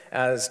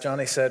As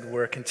Johnny said,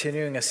 we're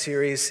continuing a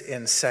series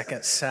in 2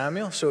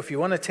 Samuel. So if you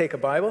want to take a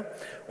Bible,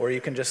 or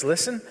you can just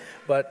listen,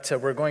 but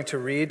we're going to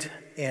read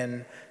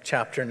in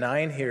chapter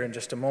 9 here in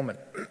just a moment.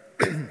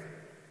 Do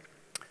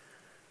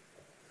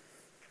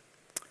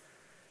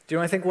you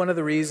know, I think one of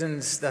the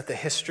reasons that the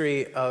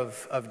history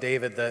of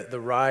David, the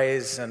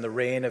rise and the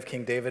reign of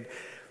King David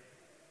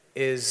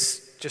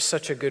is just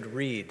such a good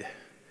read,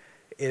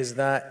 is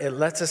that it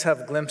lets us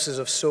have glimpses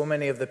of so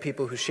many of the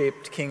people who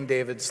shaped King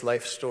David's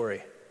life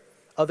story.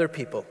 Other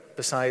people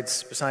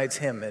besides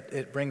him,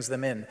 it brings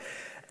them in.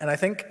 And I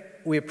think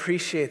we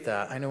appreciate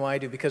that. I know I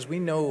do, because we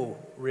know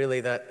really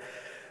that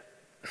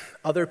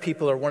other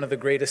people are one of the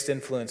greatest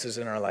influences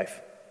in our life.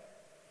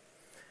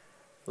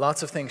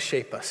 Lots of things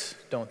shape us,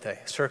 don't they?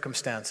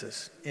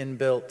 Circumstances,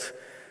 inbuilt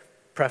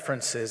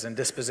preferences and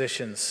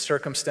dispositions,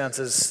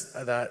 circumstances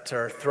that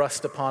are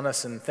thrust upon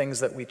us and things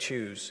that we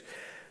choose.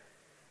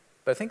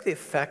 But I think the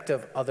effect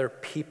of other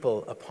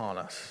people upon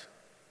us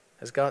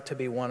has got to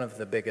be one of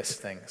the biggest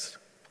things,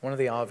 one of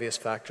the obvious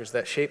factors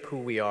that shape who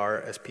we are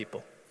as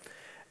people.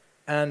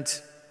 And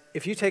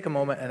if you take a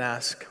moment and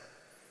ask,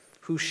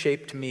 who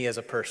shaped me as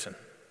a person,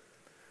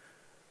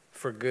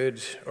 for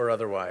good or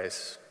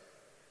otherwise?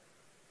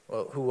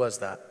 Well, who was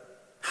that?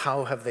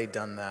 How have they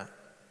done that?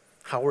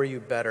 How are you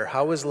better?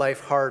 How is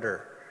life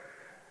harder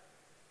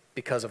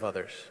because of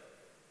others?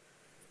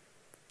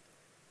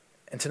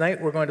 And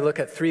tonight we're going to look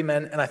at three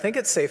men, and I think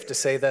it's safe to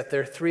say that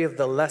they're three of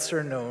the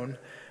lesser known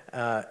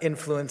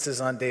influences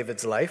on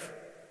David's life.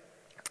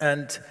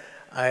 And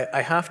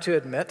I have to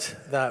admit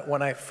that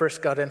when I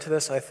first got into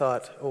this, I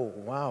thought, oh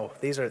wow,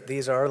 these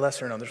are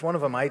lesser known. There's one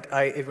of them,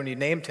 when you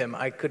named him,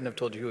 I couldn't have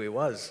told you who he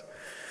was.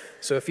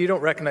 So if you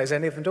don't recognize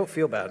any of them, don't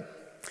feel bad.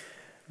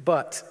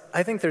 But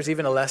I think there's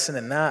even a lesson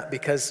in that,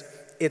 because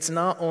it's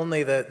not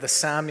only the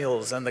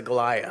Samuels and the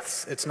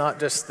Goliaths, it's not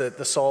just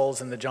the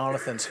Sauls and the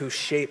Jonathans who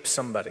shape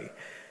somebody.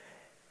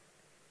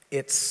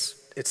 It's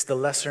the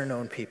lesser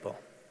known people.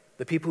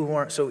 The people who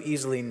aren't so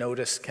easily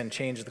noticed can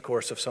change the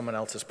course of someone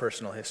else's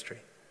personal history.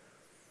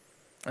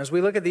 As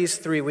we look at these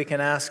three, we can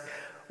ask,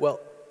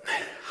 well,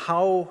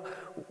 how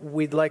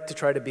we'd like to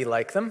try to be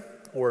like them,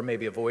 or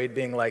maybe avoid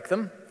being like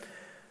them.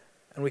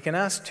 And we can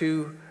ask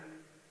too,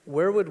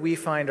 where would we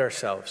find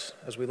ourselves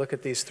as we look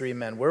at these three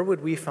men? Where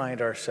would we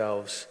find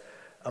ourselves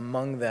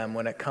among them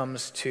when it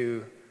comes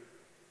to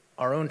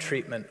our own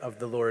treatment of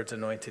the Lord's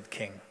anointed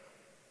king?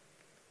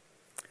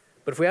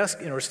 But if we ask,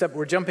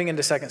 we're jumping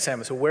into 2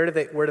 Samuel. So where do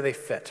they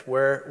fit?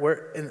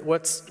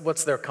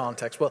 What's their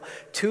context? Well,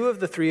 two of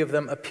the three of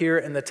them appear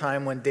in the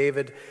time when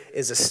David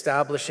is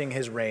establishing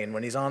his reign,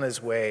 when he's on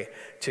his way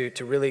to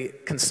really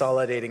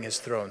consolidating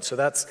his throne. So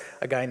that's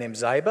a guy named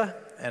Ziba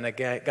and a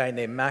guy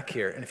named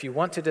Machir. And if you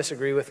want to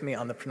disagree with me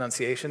on the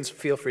pronunciations,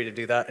 feel free to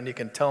do that, and you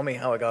can tell me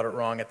how I got it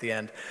wrong at the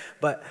end.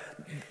 But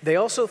they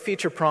also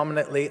feature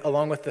prominently,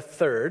 along with the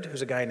third,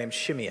 who's a guy named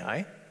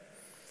Shimei,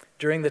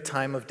 during the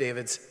time of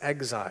David's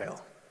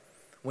exile,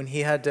 when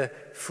he had to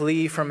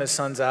flee from his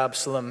son's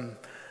Absalom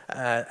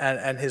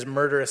and his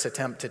murderous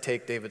attempt to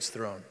take David's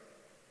throne.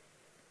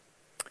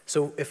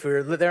 So if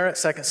we're there at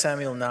 2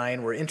 Samuel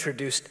 9, we're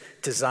introduced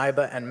to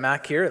Ziba and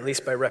Machir, at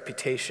least by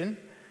reputation,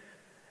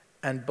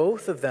 and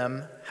both of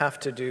them have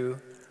to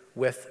do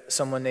with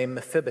someone named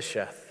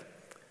Mephibosheth,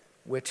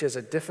 which is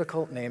a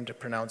difficult name to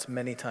pronounce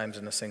many times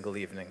in a single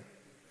evening,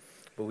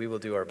 but we will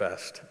do our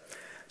best.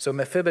 So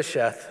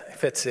Mephibosheth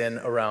fits in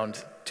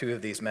around two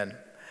of these men.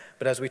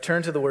 But as we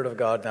turn to the Word of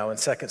God now in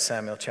 2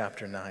 Samuel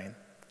chapter 9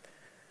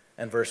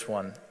 and verse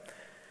 1,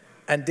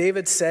 and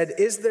David said,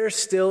 "Is there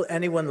still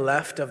anyone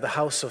left of the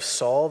house of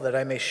Saul, that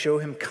I may show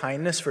him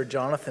kindness for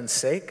Jonathan's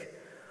sake?"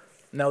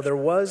 Now there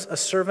was a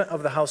servant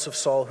of the house of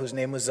Saul whose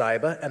name was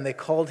Ziba, and they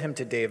called him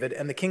to David.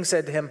 And the king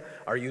said to him,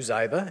 "Are you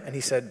Ziba?" And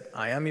he said,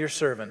 "I am your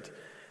servant."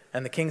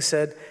 And the king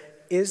said,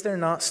 "Is there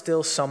not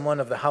still someone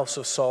of the house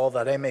of Saul,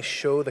 that I may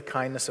show the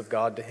kindness of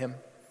God to him?"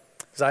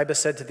 Ziba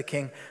said to the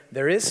king,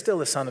 "There is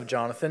still a son of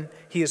Jonathan.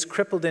 He is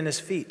crippled in his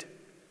feet."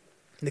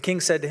 And the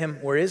king said to him,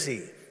 "Where is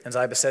he?" And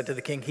Ziba said to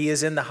the king, "He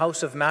is in the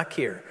house of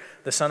Machir,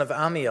 the son of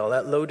Amiel,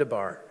 at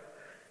Lodabar."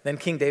 Then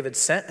King David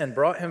sent and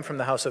brought him from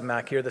the house of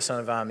Machir, the son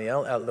of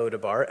Amiel, at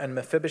Lodabar. And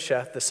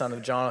Mephibosheth, the son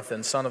of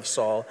Jonathan, son of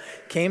Saul,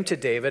 came to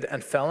David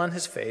and fell on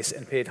his face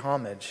and paid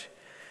homage.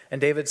 And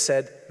David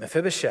said,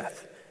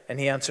 "Mephibosheth." And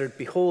he answered,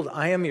 "Behold,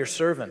 I am your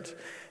servant."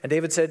 And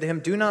David said to him,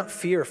 "Do not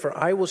fear, for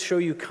I will show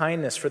you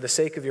kindness for the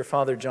sake of your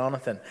father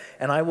Jonathan,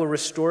 and I will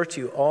restore to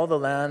you all the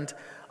land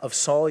of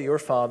Saul your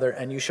father,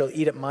 and you shall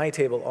eat at my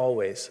table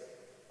always."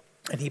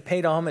 And he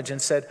paid homage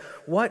and said,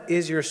 "What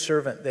is your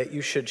servant that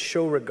you should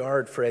show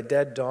regard for a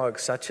dead dog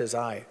such as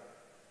I?"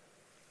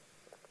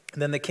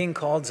 And then the king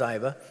called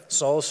Ziba,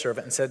 Saul's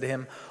servant, and said to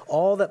him,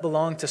 "All that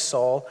belonged to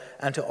Saul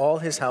and to all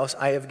his house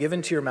I have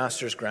given to your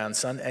master's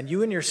grandson, and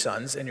you and your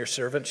sons and your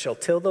servants shall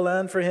till the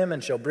land for him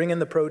and shall bring in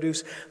the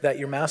produce, that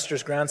your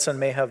master's grandson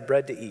may have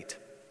bread to eat.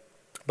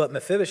 But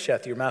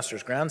Mephibosheth, your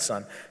master's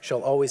grandson,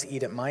 shall always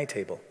eat at my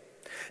table."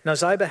 Now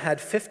Ziba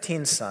had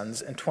 15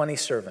 sons and 20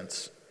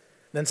 servants.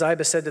 Then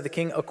Ziba said to the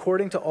king,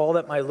 according to all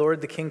that my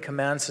lord the king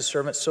commands his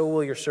servant, so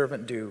will your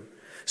servant do.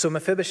 So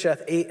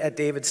Mephibosheth ate at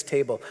David's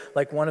table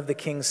like one of the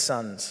king's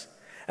sons.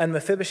 And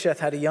Mephibosheth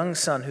had a young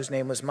son whose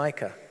name was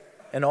Micah.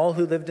 And all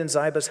who lived in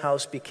Ziba's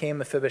house became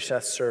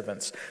Mephibosheth's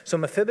servants. So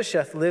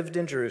Mephibosheth lived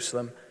in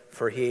Jerusalem,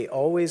 for he ate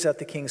always at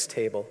the king's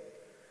table.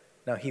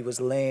 Now he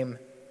was lame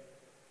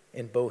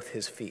in both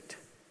his feet.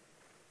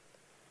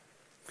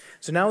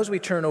 So now as we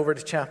turn over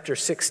to chapter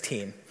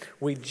 16,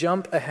 we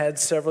jump ahead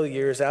several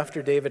years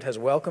after David has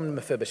welcomed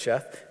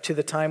Mephibosheth to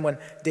the time when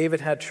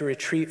David had to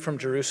retreat from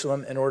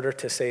Jerusalem in order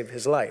to save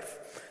his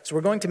life. So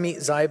we're going to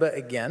meet Ziba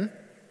again,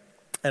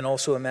 and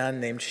also a man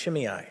named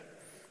Shimei.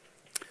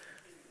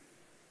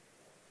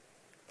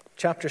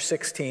 Chapter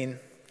 16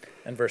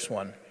 and verse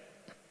 1.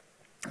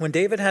 When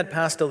David had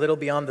passed a little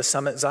beyond the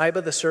summit,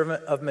 Ziba, the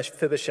servant of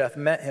Mephibosheth,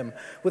 met him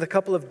with a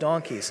couple of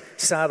donkeys,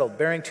 saddled,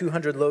 bearing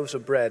 200 loaves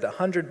of bread,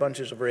 100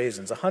 bunches of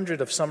raisins, 100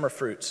 of summer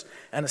fruits,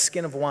 and a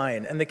skin of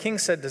wine. And the king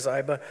said to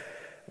Ziba,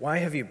 why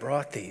have you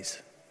brought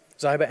these?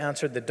 Ziba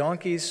answered, the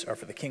donkeys are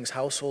for the king's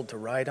household to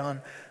ride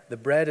on, the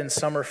bread and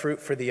summer fruit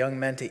for the young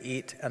men to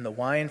eat, and the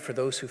wine for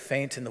those who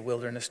faint in the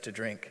wilderness to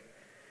drink.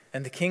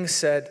 And the king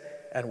said,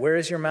 and where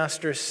is your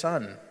master's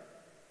son?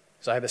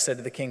 Ziba said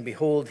to the king,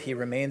 behold, he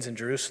remains in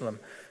Jerusalem.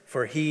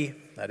 For he,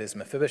 that is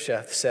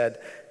Mephibosheth, said,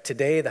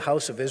 today the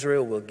house of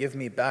Israel will give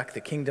me back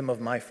the kingdom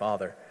of my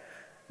father.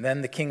 And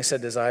then the king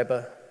said to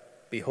Ziba,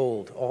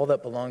 behold, all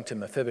that belonged to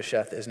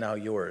Mephibosheth is now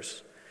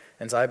yours.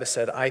 And Ziba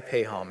said, I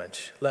pay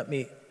homage. Let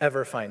me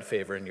ever find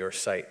favor in your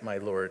sight, my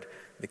lord,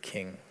 the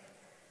king.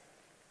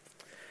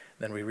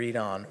 Then we read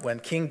on. When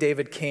King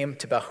David came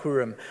to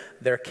Bahurim,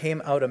 there came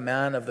out a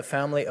man of the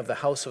family of the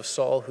house of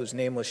Saul, whose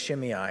name was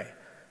Shimei,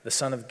 the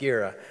son of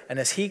Gera. And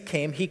as he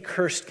came, he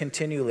cursed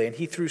continually, and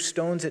he threw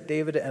stones at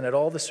David and at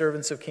all the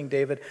servants of King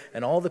David,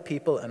 and all the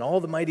people, and all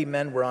the mighty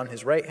men were on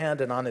his right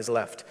hand and on his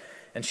left.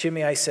 And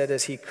Shimei said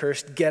as he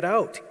cursed, get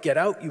out,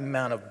 you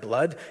man of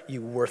blood,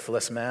 you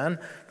worthless man.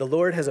 The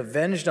Lord has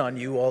avenged on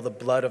you all the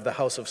blood of the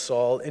house of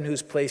Saul, in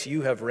whose place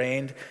you have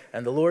reigned,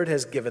 and the Lord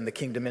has given the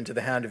kingdom into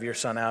the hand of your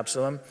son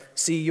Absalom.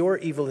 See, your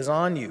evil is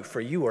on you, for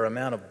you are a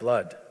man of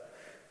blood.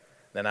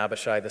 Then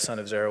Abishai, the son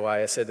of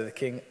Zeruiah, said to the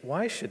king,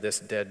 why should this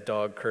dead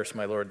dog curse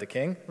my lord the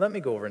king? Let me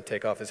go over and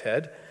take off his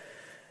head.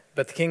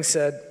 But the king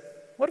said,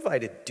 what have I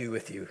to do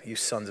with you, you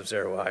sons of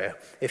Zeruiah?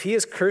 If he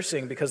is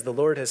cursing because the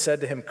Lord has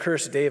said to him,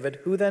 curse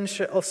David, who then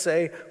shall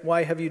say,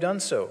 why have you done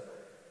so?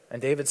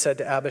 And David said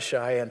to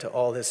Abishai and to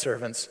all his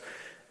servants,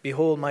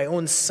 behold, my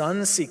own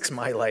son seeks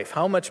my life.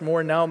 How much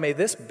more now may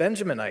this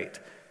Benjaminite?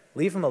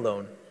 Leave him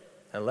alone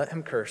and let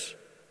him curse,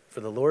 for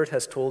the Lord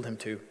has told him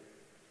to.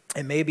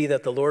 It may be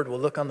that the Lord will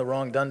look on the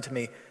wrong done to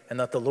me, and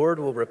that the Lord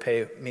will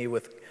repay me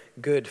with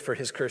good for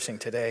his cursing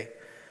today.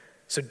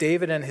 So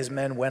David and his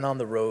men went on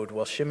the road,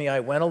 while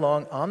Shimei went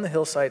along on the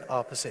hillside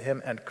opposite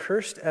him, and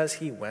cursed as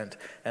he went,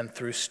 and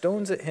threw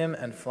stones at him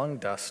and flung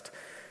dust.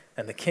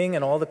 And the king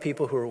and all the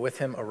people who were with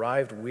him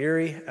arrived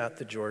weary at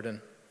the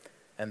Jordan,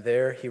 and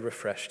there he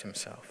refreshed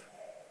himself.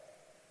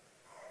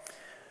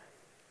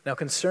 Now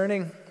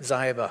concerning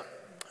Ziba,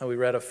 we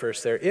read of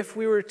first there. If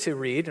we were to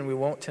read, and we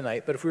won't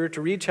tonight, but if we were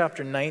to read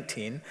chapter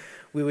 19,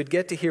 we would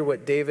get to hear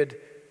what David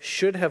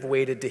should have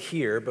waited to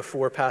hear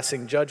before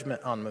passing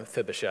judgment on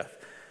Mephibosheth,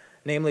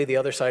 namely the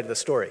other side of the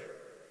story.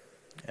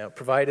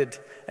 Provided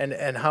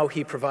and how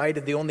he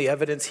provided the only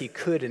evidence he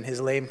could in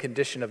his lame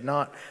condition of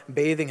not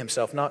bathing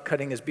himself, not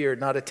cutting his beard,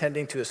 not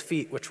attending to his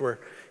feet, which were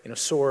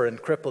sore and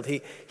crippled.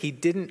 He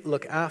didn't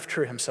look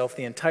after himself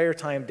the entire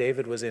time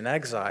David was in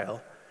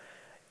exile,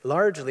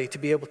 largely to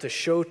be able to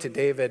show to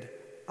David,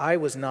 I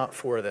was not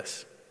for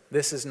this.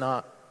 This is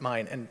not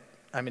mine. And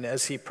I mean,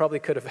 as he probably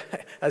could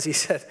have, as he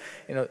said,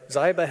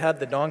 Ziba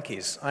had the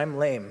donkeys. I'm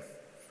lame.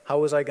 How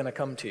was I going to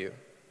come to you?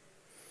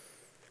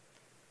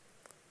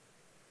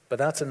 But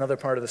that's another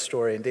part of the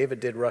story, and David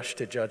did rush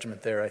to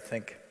judgment there, I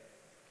think.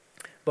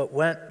 But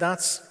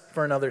that's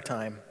for another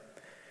time.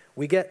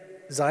 We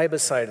get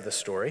Ziba's side of the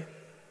story,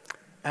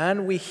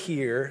 and we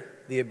hear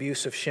the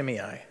abuse of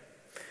Shimei.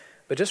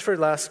 But just for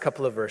the last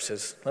couple of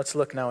verses, let's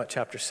look now at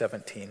chapter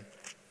 17.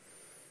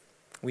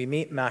 We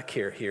meet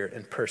Machir here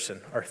in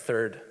person, our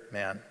third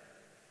man.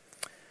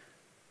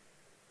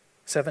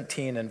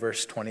 17 and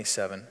verse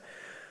 27.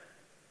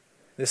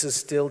 This is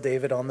still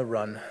David on the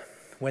run.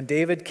 When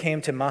David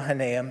came to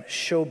Mahanaim,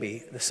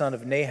 Shobi, the son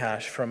of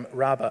Nahash from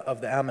Rabbah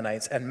of the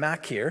Ammonites, and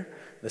Machir,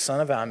 the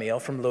son of Amiel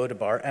from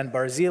Lodabar, and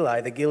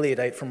Barzillai, the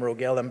Gileadite from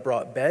Rogelim,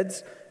 brought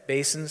beds,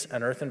 basins,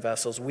 and earthen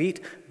vessels,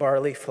 wheat,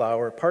 barley,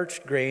 flour,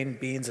 parched grain,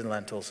 beans, and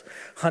lentils,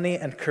 honey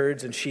and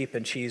curds and sheep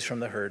and cheese from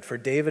the herd, for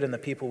David and the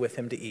people with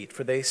him to eat.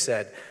 For they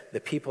said,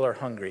 the people are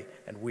hungry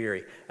and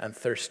weary and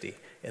thirsty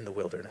in the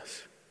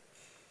wilderness.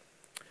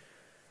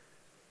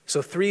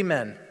 So 3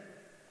 men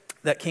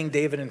that King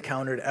David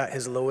encountered at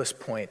his lowest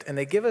point. And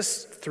they give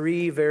us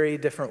 3 very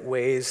different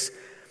ways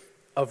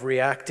of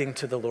reacting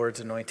to the Lord's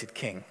anointed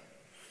king.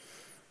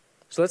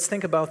 So let's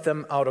think about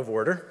them out of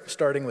order,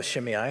 starting with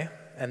Shimei,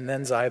 and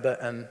then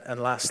Ziba, and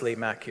lastly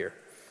Machir,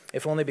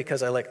 if only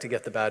because I like to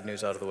get the bad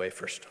news out of the way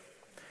first.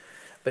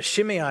 But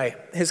Shimei,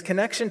 his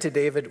connection to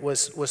David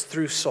was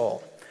through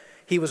Saul.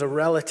 He was a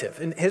relative.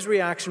 And his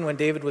reaction when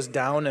David was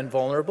down and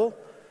vulnerable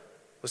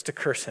was to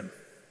curse him.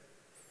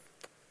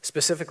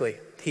 Specifically,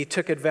 he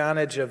took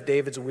advantage of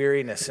David's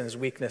weariness and his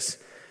weakness,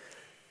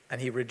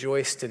 and he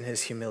rejoiced in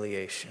his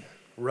humiliation,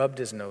 rubbed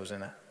his nose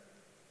in it.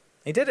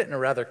 He did it in a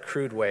rather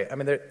crude way. I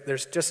mean,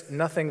 there's just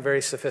nothing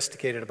very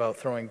sophisticated about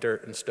throwing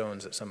dirt and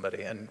stones at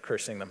somebody and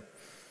cursing them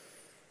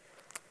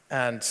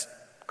and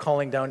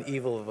calling down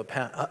evil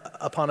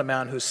upon a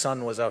man whose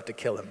son was out to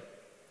kill him.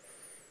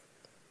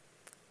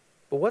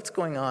 But what's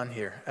going on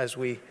here as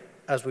we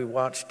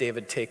watch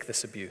David take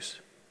this abuse?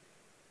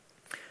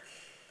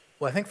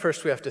 Well, I think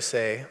first we have to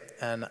say,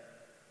 and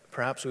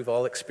perhaps we've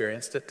all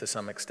experienced it to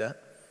some extent,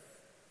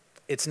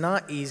 it's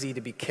not easy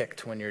to be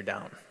kicked when you're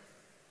down.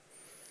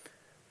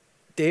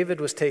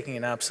 David was taking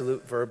an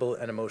absolute verbal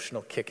and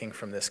emotional kicking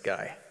from this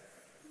guy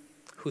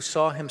who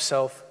saw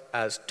himself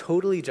as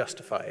totally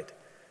justified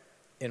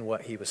in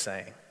what he was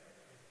saying.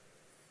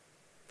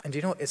 And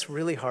you know, it's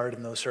really hard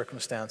in those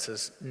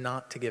circumstances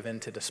not to give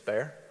in to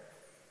despair,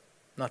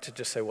 not to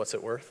just say, what's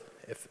it worth,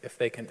 if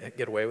they can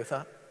get away with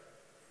that.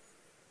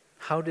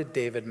 How did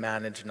David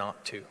manage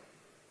not to?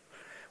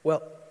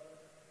 Well,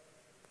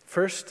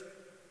 first,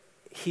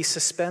 he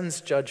suspends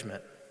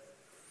judgment.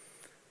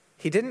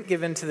 He didn't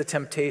give in to the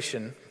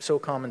temptation, so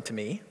common to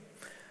me,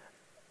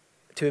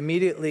 to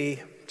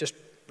immediately just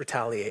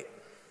retaliate.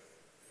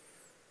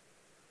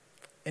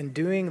 In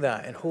doing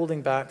that and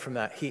holding back from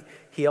that,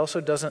 he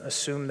also doesn't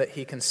assume that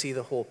he can see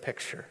the whole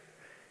picture.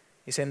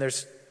 He's saying,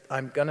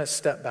 I'm going to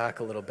step back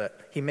a little bit.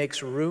 He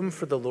makes room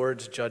for the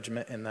Lord's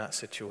judgment in that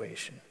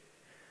situation.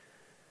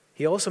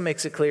 He also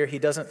makes it clear he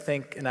doesn't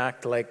think and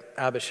act like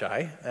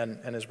Abishai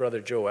and his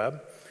brother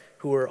Joab,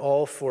 who were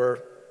all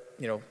for,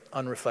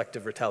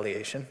 unreflective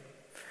retaliation.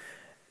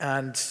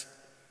 And,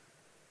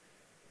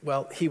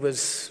 well, he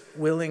was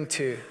willing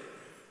to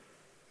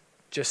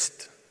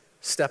just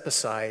step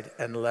aside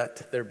and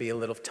let there be a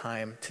little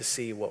time to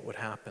see what would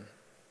happen.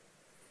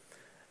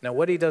 Now,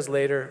 what he does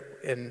later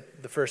in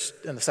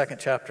the second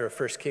chapter of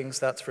 1 Kings,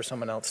 that's for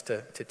someone else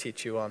to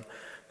teach you on.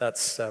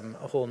 That's a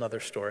whole nother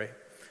story.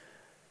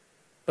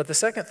 But the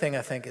second thing,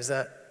 I think, is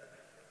that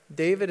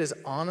David is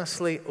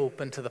honestly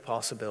open to the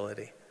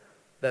possibility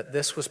that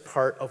this was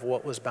part of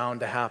what was bound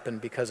to happen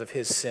because of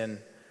his sin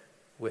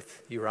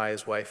with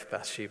Uriah's wife,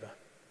 Bathsheba.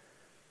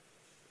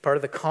 Part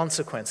of the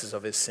consequences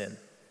of his sin.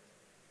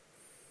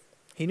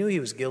 He knew he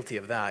was guilty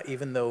of that,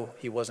 even though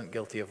he wasn't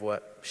guilty of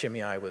what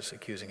Shimei was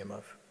accusing him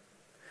of.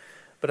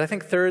 But I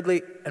think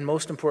thirdly, and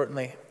most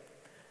importantly,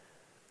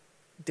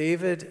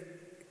 David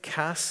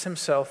casts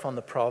himself on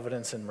the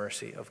providence and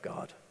mercy of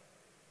God.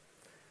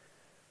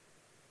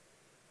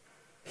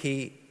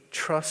 He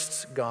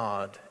trusts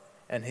God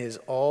and his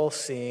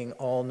all-seeing,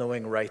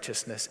 all-knowing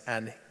righteousness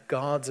and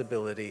God's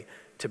ability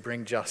to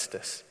bring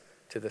justice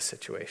to this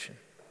situation.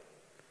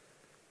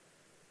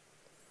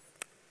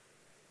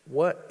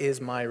 What is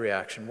my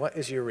reaction? What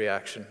is your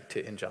reaction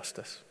to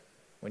injustice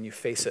when you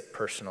face it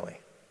personally?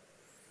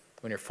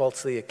 When you're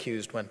falsely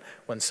accused,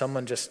 when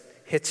someone just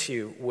hits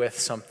you with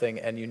something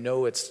and you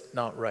know it's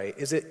not right?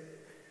 Is it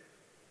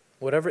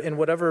in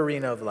whatever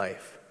arena of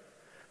life?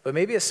 But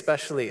maybe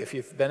especially if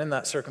you've been in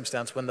that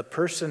circumstance when the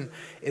person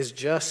is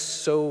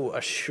just so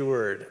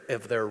assured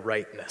of their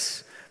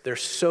rightness. They're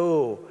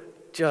so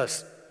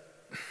just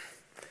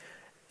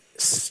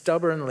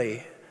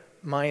stubbornly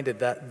minded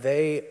that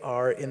they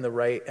are in the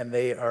right and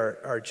they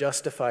are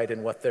justified in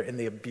in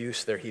the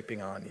abuse they're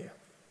heaping on you.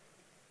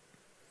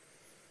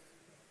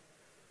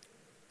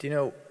 Do you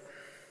know,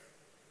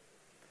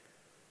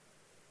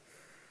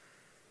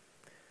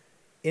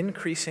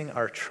 increasing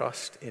our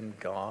trust in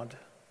God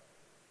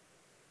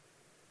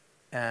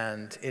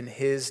and in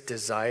his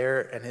desire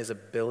and his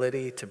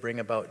ability to bring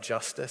about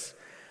justice,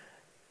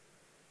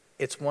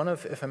 it's one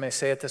of, if I may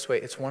say it this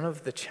way, it's one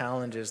of the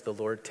challenges the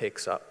Lord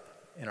takes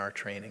up in our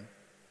training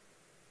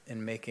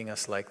in making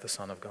us like the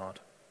Son of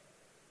God.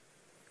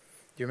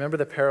 Do you remember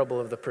the parable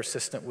of the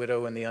persistent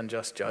widow and the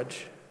unjust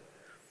judge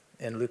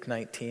in Luke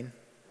 19?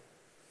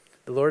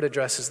 The Lord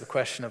addresses the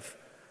question of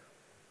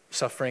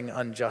suffering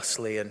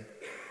unjustly, and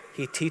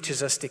he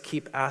teaches us to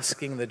keep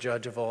asking the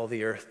judge of all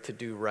the earth to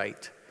do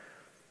right,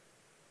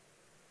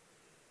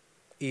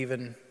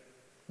 even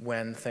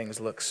when things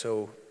look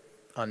so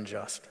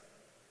unjust.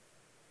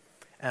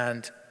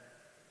 And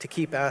to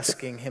keep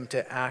asking him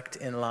to act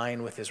in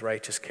line with his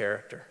righteous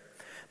character.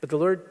 But the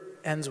Lord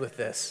ends with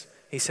this.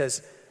 He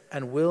says,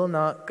 "And will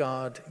not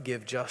God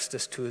give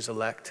justice to his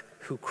elect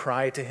who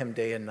cry to him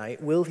day and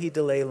night? Will he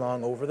delay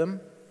long over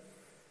them?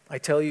 I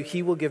tell you,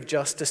 he will give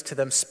justice to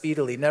them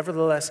speedily.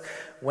 Nevertheless,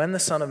 when the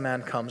Son of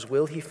Man comes,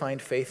 will he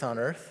find faith on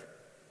earth?"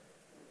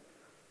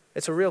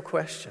 It's a real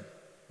question.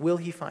 Will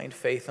he find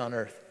faith on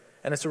earth?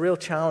 And it's a real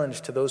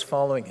challenge to those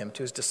following him,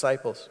 to his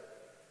disciples.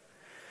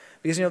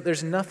 Because,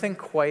 there's nothing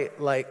quite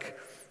like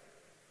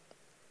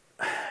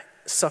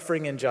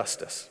suffering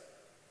injustice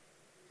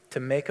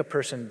to make a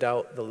person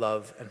doubt the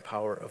love and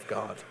power of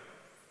God.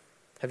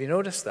 Have you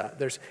noticed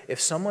that? If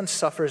someone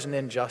suffers an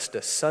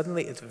injustice,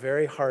 suddenly it's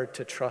very hard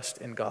to trust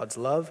in God's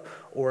love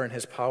or in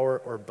his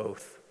power or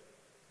both.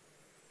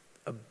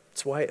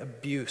 It's why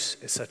abuse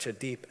is such a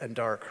deep and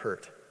dark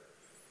hurt.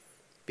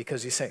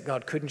 Because you say,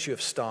 God, couldn't you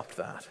have stopped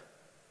that?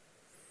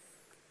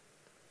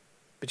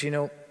 But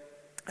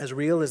as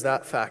real as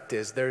that fact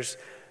is,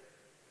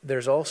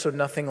 there's also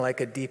nothing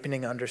like a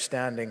deepening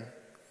understanding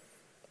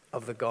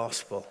of the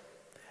gospel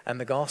and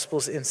the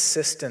gospel's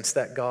insistence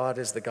that God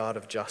is the God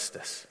of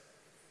justice,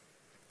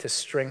 to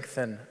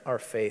strengthen our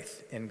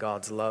faith in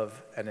God's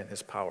love and in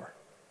his power.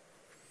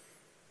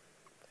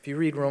 If you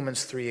read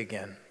Romans 3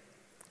 again,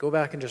 go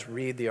back and just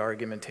read the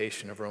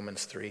argumentation of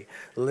Romans 3.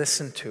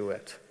 Listen to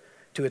it,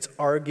 to its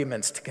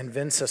arguments to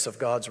convince us of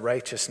God's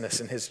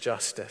righteousness and his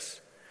justice.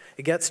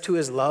 It gets to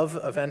his love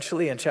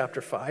eventually in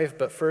chapter 5,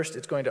 but first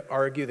it's going to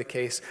argue the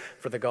case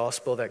for the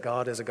gospel that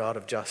God is a God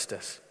of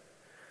justice.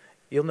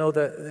 You'll know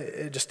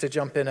that, just to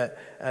jump in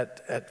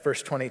at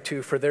verse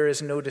 22, for there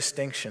is no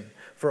distinction,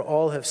 for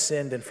all have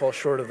sinned and fall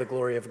short of the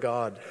glory of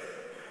God,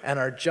 and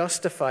are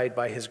justified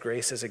by his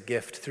grace as a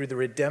gift through the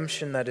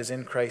redemption that is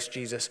in Christ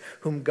Jesus,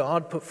 whom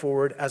God put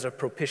forward as a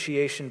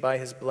propitiation by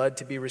his blood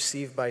to be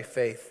received by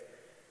faith.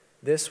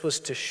 This was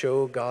to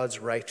show God's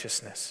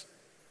righteousness,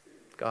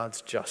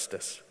 God's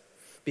justice.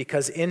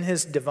 Because in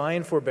his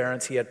divine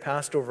forbearance he had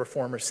passed over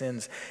former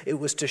sins. It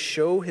was to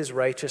show his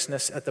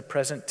righteousness at the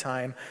present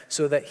time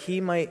so that he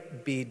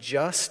might be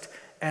just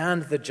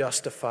and the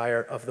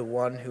justifier of the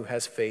one who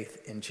has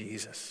faith in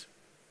Jesus.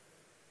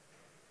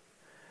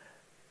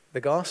 The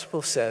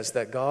gospel says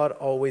that God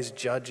always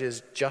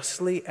judges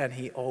justly and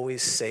he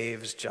always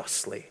saves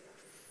justly.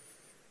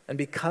 And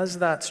because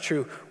that's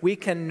true, we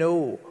can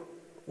know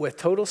with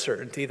total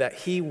certainty that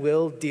he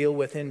will deal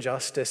with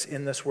injustice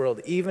in this world,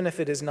 even if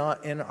it is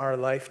not in our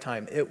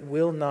lifetime. It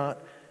will not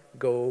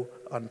go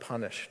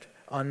unpunished,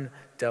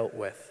 undealt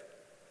with.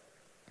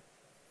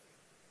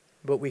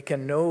 But we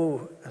can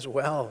know as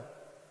well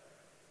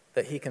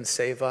that he can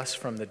save us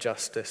from the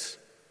justice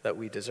that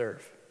we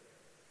deserve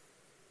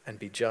and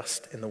be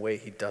just in the way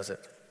he does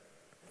it.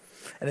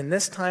 And in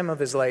this time of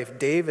his life,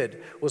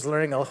 David was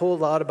learning a whole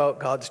lot about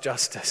God's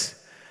justice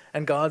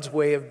and God's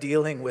way of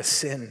dealing with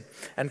sin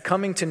and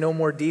coming to know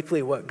more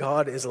deeply what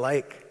God is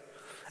like.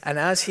 And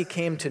as he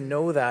came to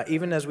know that,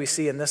 even as we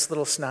see in this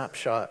little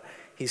snapshot,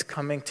 he's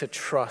coming to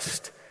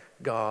trust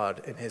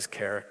God in his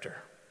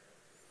character.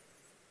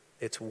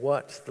 It's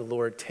what the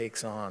Lord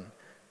takes on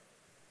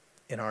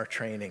in our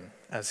training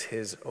as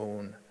his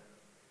own.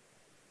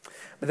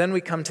 But then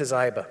we come to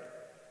Ziba.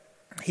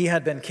 He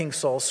had been King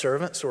Saul's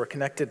servant, so we're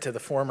connected to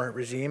the former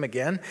regime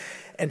again.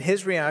 And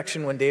his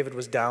reaction when David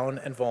was down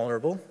and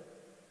vulnerable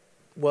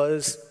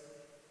was,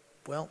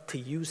 to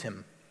use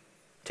him,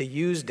 to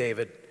use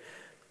David.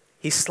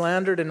 He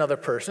slandered another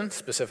person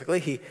specifically.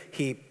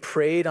 He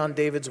preyed on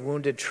David's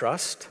wounded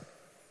trust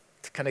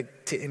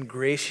to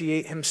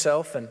ingratiate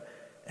himself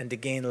and to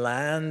gain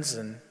lands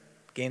and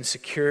gain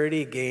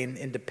security, gain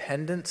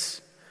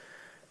independence.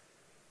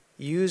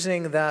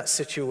 Using that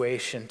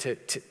situation to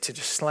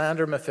just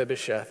slander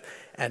Mephibosheth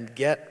and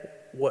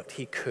get what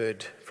he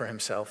could for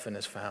himself and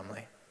his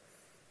family.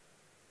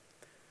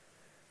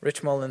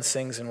 Rich Mullins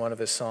sings in one of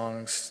his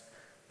songs,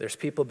 "There's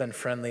people been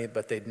friendly,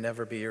 but they'd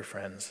never be your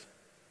friends.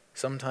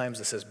 Sometimes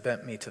this has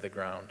bent me to the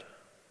ground."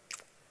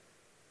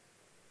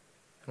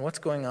 And what's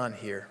going on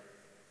here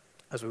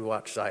as we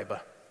watch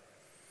Ziba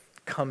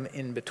come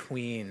in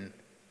between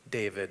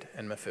David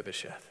and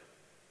Mephibosheth?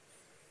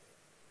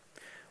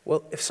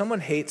 Well, if someone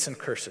hates and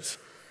curses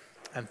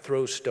and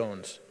throws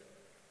stones,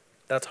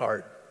 that's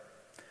hard.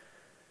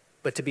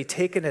 But to be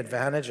taken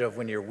advantage of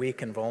when you're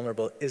weak and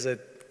vulnerable is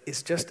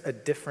just a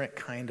different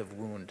kind of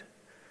wound,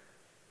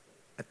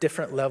 a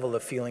different level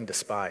of feeling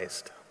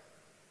despised.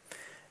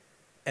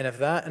 And if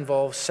that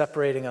involves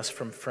separating us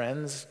from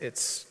friends,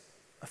 it's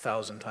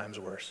 1,000 times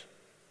worse.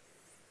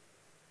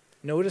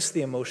 Notice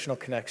the emotional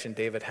connection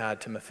David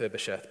had to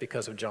Mephibosheth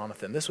because of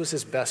Jonathan. This was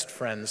his best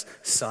friend's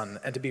son.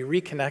 And to be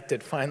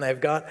reconnected, finally,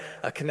 I've got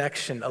a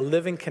connection, a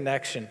living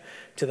connection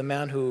to the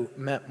man who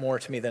meant more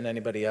to me than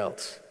anybody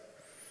else.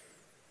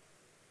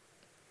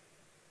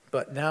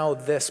 But now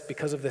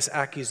because of this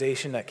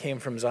accusation that came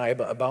from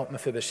Ziba about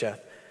Mephibosheth,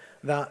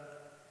 that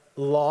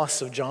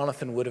loss of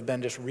Jonathan would have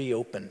been just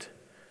reopened.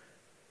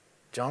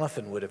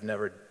 Jonathan would have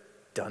never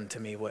done to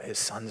me what his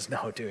son's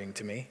now doing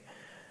to me.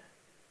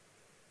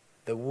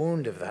 The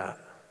wound of that.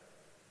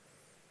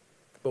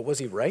 But was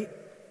he right?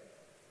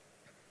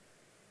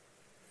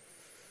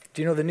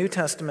 Do you know the New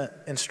Testament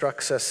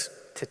instructs us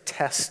to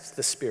test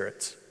the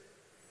spirits?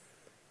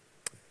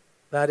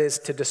 That is,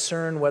 to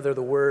discern whether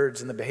the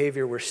words and the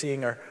behavior we're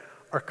seeing are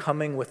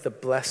coming with the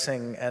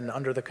blessing and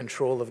under the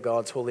control of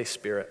God's Holy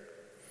Spirit.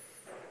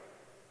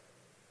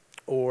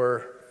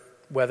 Or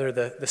whether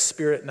the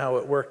Spirit now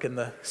at work in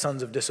the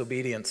sons of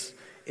disobedience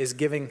is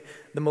giving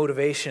the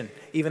motivation,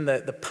 even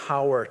the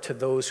power to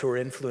those who are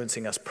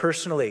influencing us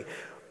personally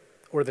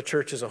or the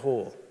church as a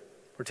whole.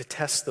 Or to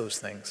test those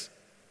things.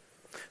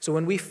 So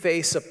when we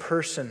face a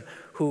person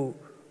who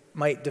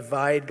might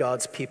divide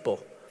God's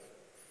people,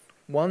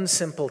 One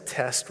simple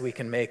test we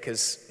can make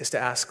is to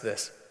ask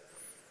this.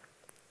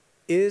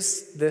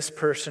 Is this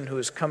person who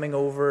is coming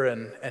over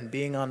and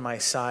being on my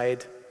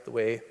side the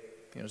way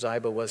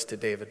Ziba was to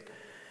David,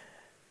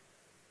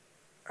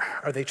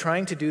 are they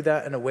trying to do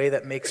that in a way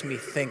that makes me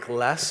think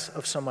less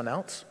of someone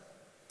else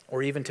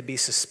or even to be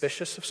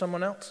suspicious of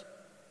someone else?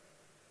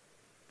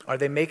 Are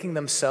they making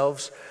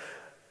themselves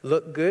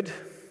look good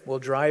while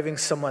driving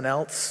someone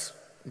else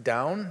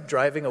down,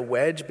 driving a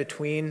wedge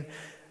between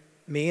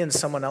me and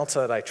someone else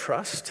that I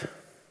trust?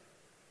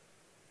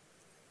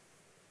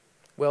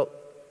 Well,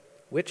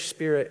 which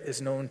spirit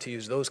is known to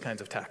use those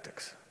kinds of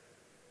tactics?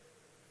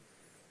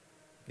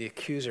 The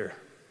accuser,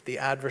 the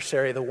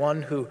adversary, the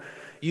one who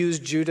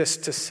used Judas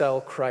to sell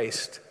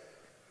Christ,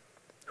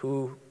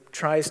 who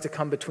tries to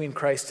come between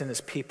Christ and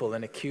his people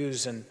and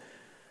accuse, and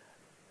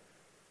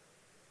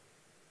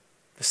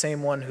the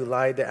same one who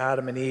lied to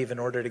Adam and Eve in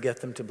order to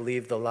get them to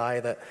believe the lie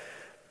that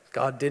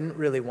God didn't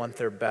really want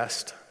their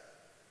best,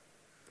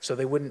 so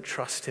they wouldn't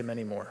trust him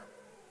anymore.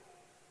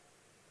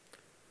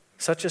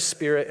 Such a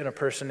spirit in a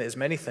person is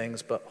many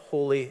things, but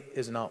holy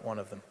is not one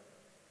of them.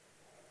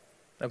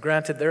 Now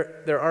granted,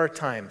 there are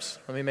times,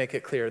 let me make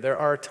it clear, there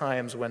are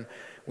times when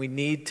we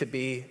need to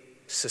be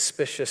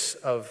suspicious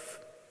of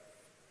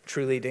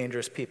truly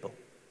dangerous people.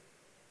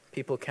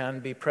 People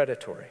can be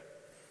predatory,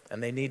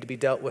 and they need to be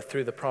dealt with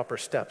through the proper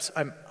steps.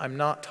 I'm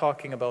not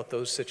talking about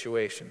those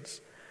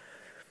situations,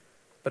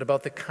 but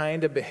about the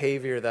kind of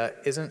behavior that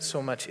isn't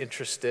so much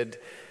interested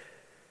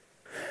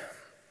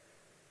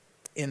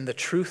in the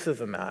truth of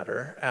the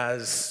matter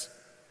as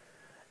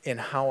in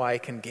how I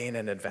can gain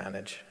an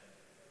advantage.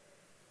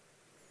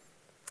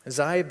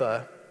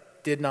 Ziba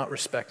did not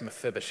respect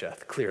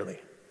Mephibosheth, clearly,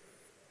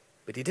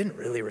 but he didn't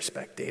really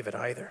respect David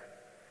either.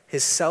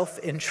 His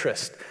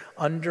self-interest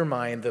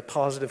undermined the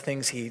positive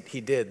things he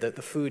did, the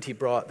food he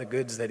brought, the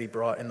goods that he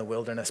brought in the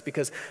wilderness,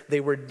 because they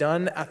were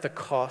done at the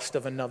cost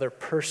of another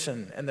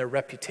person and their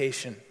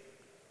reputation.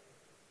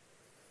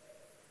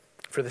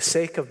 For the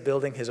sake of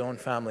building his own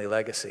family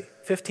legacy.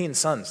 15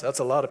 sons, that's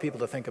a lot of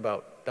people to think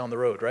about down the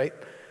road, right?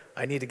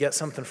 I need to get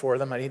something for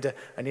them. I need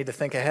to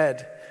think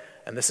ahead.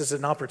 And this is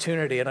an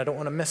opportunity, and I don't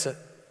want to miss it.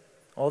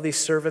 All these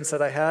servants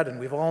that I had, and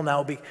we've all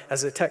now,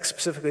 as the text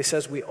specifically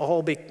says,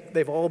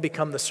 they've all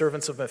become the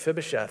servants of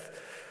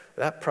Mephibosheth.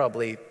 That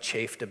probably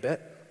chafed a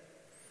bit.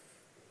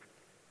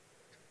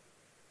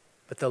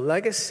 But the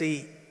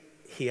legacy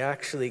he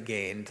actually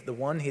gained, the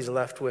one he's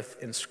left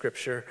with in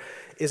Scripture,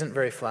 isn't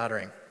very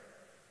flattering.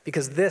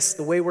 Because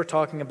the way we're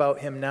talking about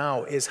him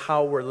now, is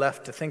how we're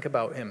left to think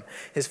about him.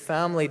 His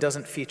family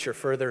doesn't feature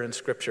further in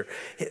Scripture.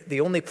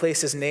 The only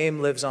place his name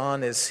lives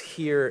on is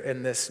here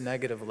in this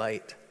negative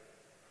light.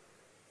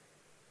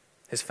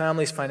 His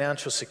family's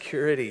financial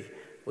security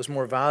was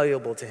more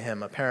valuable to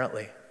him,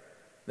 apparently,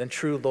 than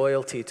true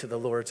loyalty to the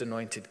Lord's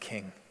anointed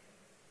king.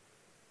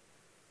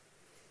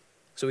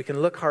 So we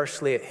can look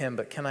harshly at him,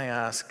 but can I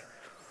ask,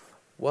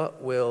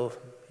 what will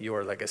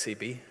your legacy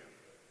be?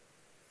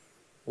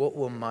 What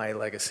will my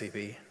legacy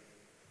be?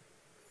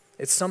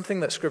 It's something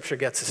that Scripture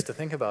gets us to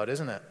think about,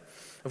 isn't it?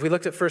 If we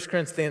looked at 1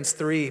 Corinthians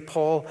 3,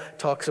 Paul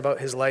talks about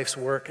his life's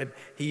work, and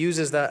he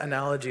uses that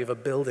analogy of a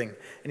building.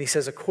 And he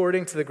says,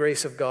 according to the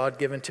grace of God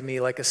given to me,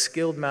 like a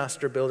skilled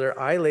master builder,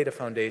 I laid a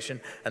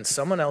foundation, and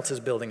someone else is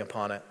building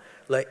upon it.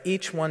 Let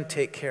each one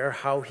take care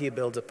how he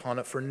builds upon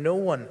it, for no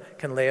one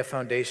can lay a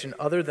foundation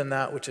other than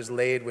that which is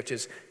laid, which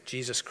is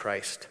Jesus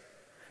Christ.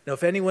 Now,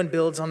 if anyone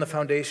builds on the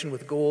foundation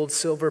with gold,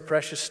 silver,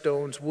 precious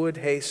stones, wood,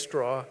 hay,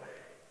 straw,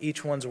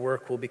 each one's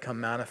work will become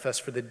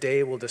manifest, for the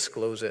day will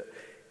disclose it,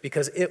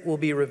 because it will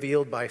be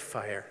revealed by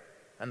fire,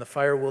 and the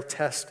fire will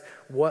test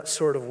what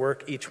sort of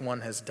work each one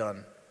has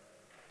done.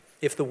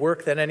 If the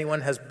work that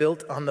anyone has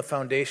built on the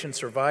foundation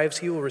survives,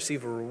 he will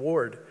receive a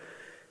reward.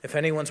 If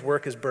anyone's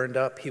work is burned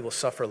up, he will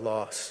suffer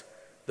loss,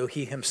 though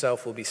he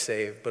himself will be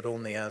saved, but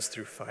only as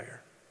through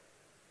fire.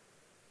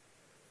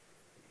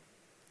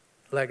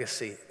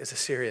 Legacy is a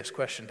serious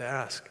question to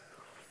ask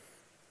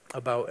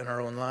about in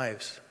our own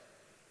lives.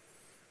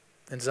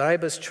 And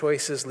Ziba's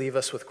choices leave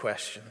us with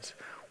questions.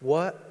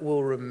 What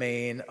will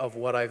remain of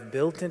what I've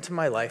built into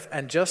my life,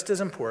 and just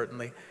as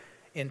importantly,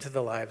 into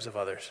the lives of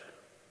others?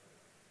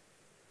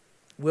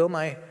 Will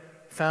my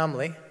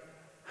family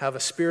have a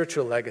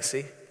spiritual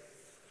legacy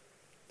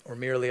or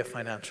merely a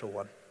financial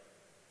one?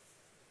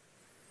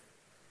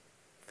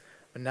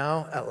 But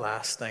now, at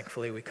last,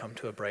 thankfully, we come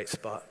to a bright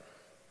spot.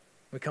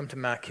 We come to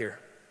Machir.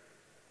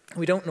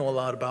 We don't know a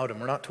lot about him.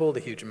 We're not told a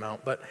huge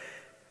amount, but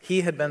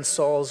he had been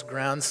Saul's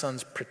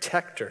grandson's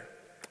protector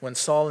when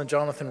Saul and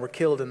Jonathan were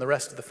killed and the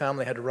rest of the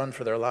family had to run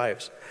for their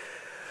lives.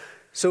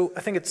 So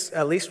I think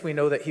at least we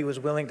know that he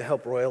was willing to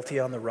help royalty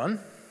on the run.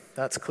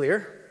 That's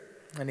clear.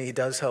 And he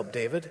does help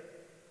David.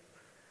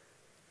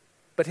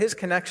 But his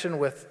connection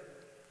with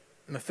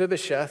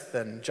Mephibosheth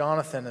and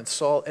Jonathan and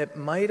Saul, it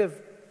might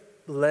have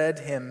led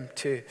him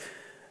to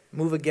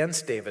move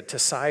against David, to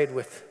side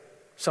with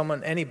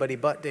anybody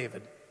but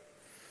David.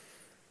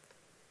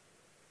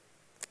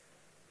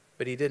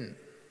 But he didn't.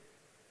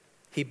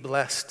 He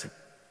blessed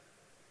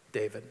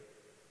David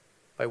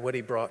by what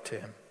he brought to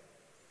him.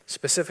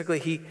 Specifically,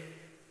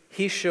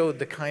 he showed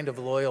the kind of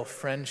loyal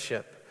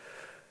friendship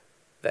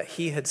that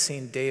he had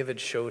seen David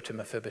show to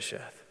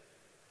Mephibosheth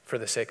for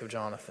the sake of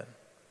Jonathan.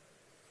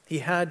 He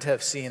had to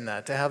have seen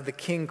that, to have the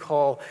king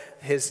call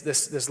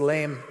this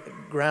lame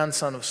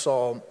grandson of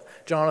Saul,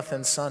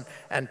 Jonathan's son,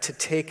 and to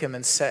take him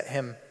and set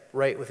him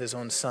right with his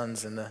own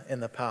sons in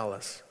the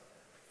palace.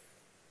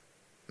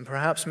 And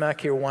perhaps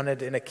Machir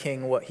wanted in a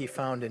king what he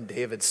found in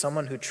David,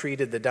 someone who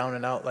treated the down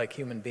and out like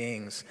human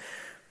beings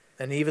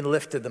and even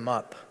lifted them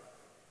up.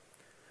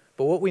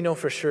 But what we know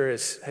for sure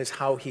is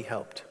how he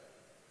helped.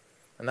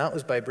 And that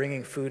was by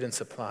bringing food and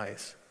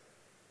supplies.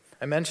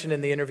 I mentioned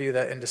in the interview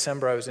that in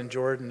December I was in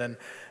Jordan,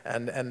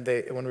 and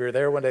they, when we were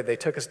there one day, they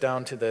took us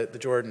down to the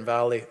Jordan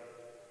Valley.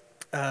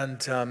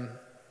 And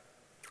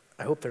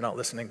I hope they're not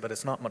listening, but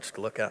it's not much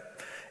to look at.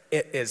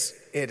 It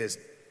is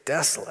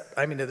desolate.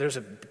 I mean, there's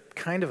a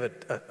kind of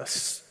a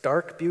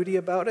stark beauty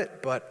about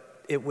it,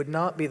 but it would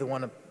not be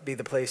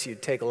the place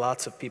you'd take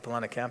lots of people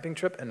on a camping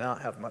trip and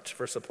not have much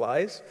for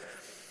supplies.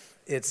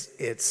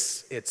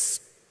 It's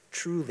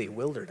truly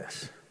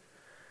wilderness.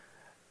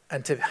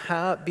 And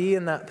to be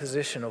in that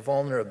position of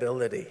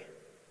vulnerability,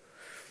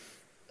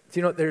 do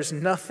you know, there's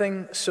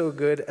nothing so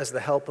good as the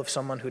help of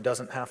someone who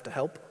doesn't have to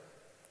help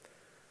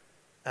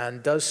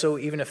and does so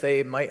even if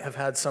they might have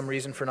had some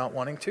reason for not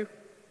wanting to.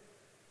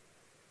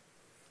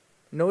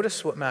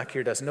 Notice what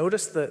Machir does.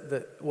 Notice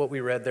what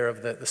we read there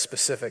of the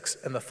specifics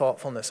and the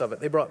thoughtfulness of it.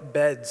 They brought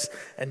beds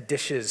and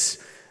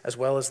dishes as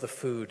well as the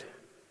food.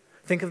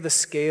 Think of the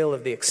scale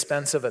of the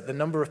expense of it, the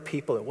number of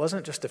people. It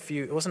wasn't just a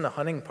few. It wasn't a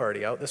hunting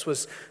party out. This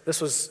was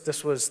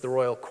the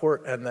royal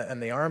court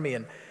and the army,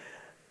 and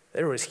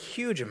there was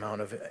huge amount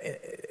of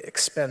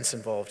expense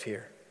involved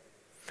here,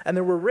 and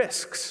there were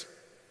risks.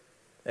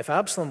 If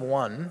Absalom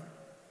won,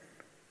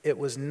 it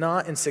was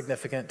not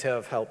insignificant to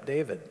have helped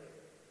David,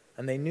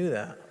 and they knew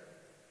that.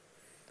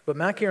 But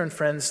Machir and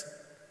friends,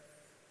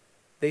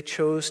 they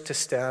chose to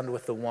stand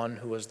with the one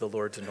who was the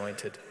Lord's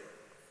anointed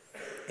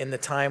in the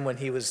time when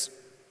he was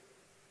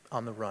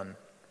on the run,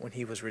 when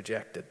he was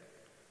rejected.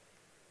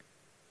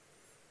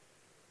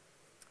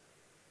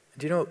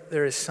 Do you know,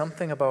 there is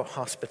something about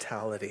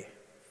hospitality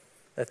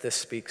that this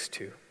speaks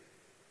to.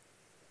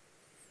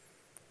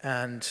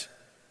 And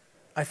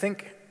I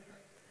think,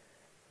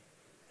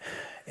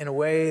 in a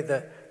way,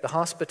 that the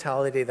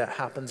hospitality that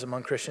happens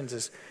among Christians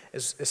is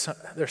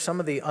there's some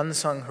of the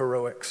unsung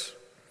heroics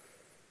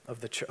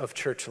of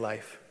church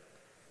life,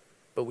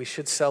 but we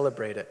should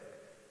celebrate it.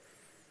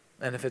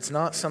 And if it's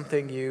not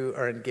something you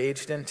are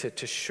engaged in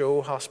to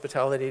show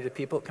hospitality to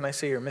people, can I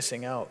say you're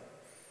missing out?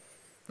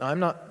 Now, I'm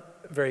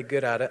not very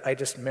good at it. I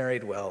just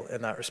married well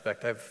in that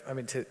respect.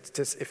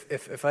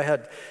 If I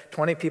had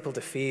 20 people to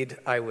feed,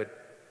 I would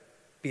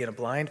be in a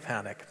blind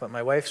panic. But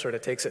my wife sort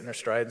of takes it in her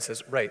stride and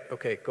says, right,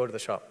 okay, go to the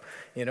shop,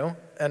 you know?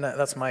 And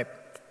that's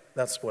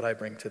what I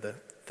bring to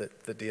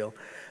the deal.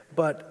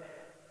 But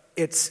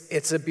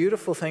it's a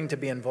beautiful thing to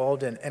be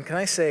involved in. And can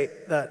I say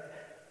that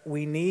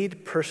we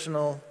need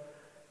personal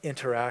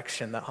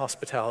interaction that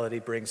hospitality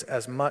brings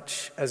as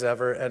much as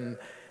ever, and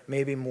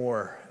maybe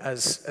more,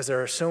 as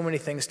there are so many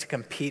things to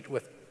compete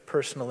with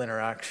personal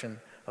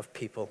interaction of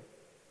people.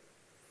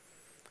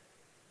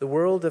 The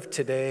world of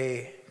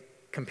today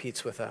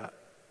competes with that.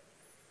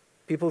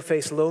 People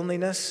face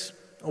loneliness,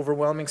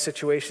 overwhelming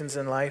situations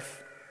in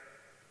life,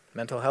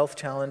 mental health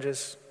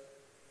challenges,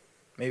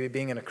 maybe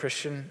being in a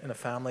Christian in a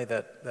family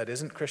that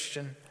isn't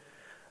Christian.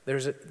 There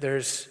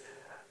is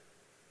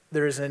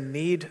a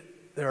need.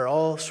 There are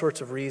all sorts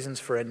of reasons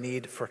for a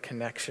need for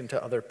connection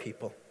to other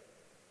people.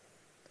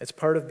 It's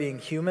part of being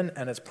human,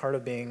 and it's part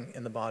of being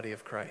in the body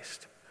of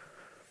Christ.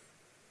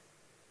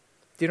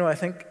 Do you know, I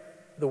think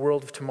the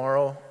world of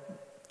tomorrow,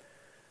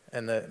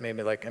 and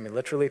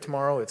literally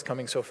tomorrow, it's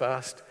coming so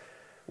fast,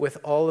 with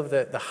all of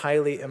the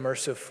highly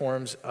immersive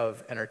forms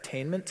of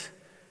entertainment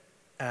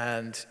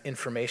and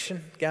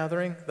information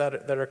gathering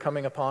that are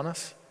coming upon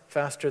us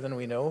faster than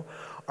we know,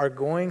 are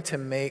going to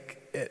make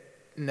it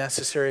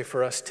necessary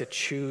for us to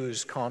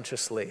choose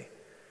consciously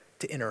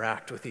to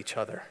interact with each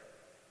other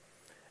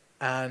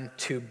and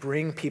to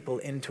bring people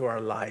into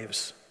our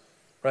lives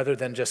rather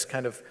than just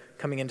kind of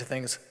coming into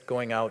things,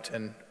 going out,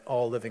 and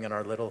all living in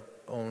our little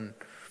own,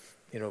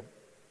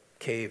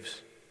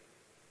 caves.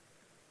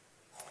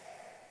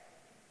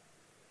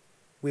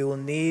 We will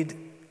need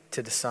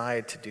to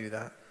decide to do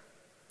that.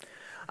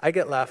 I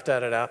get laughed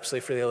at Apsley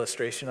for the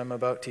illustration I'm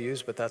about to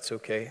use, but that's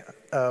okay.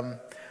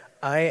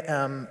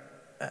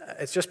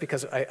 It's just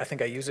because I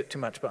think I use it too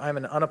much, but I'm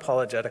an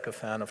unapologetic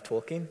fan of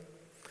Tolkien.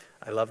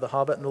 I love The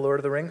Hobbit and The Lord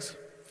of the Rings.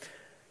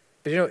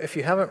 But if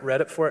you haven't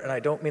read it for it, and I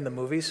don't mean the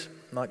movies,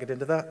 I'm not get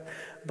into that,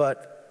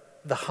 but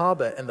The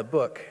Hobbit and the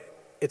book,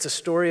 it's a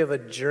story of a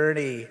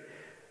journey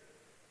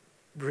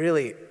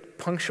really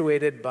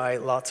punctuated by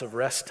lots of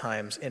rest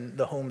times in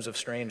the homes of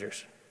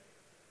strangers.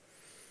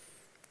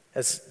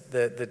 As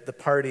the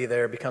party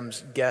there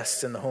becomes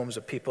guests in the homes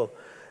of people.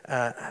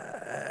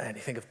 And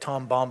you think of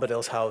Tom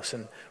Bombadil's house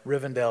and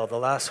Rivendell, the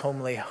last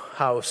homely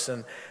house,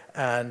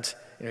 and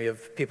you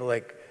have people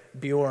like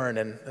Bjorn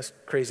and this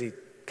crazy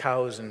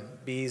cows and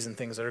bees and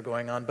things that are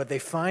going on, but they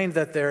find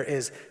that there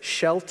is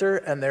shelter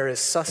and there is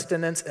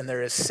sustenance and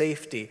there is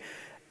safety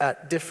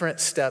at different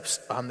steps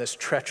on this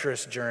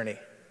treacherous journey.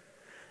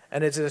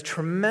 And it's a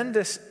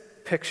tremendous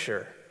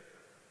picture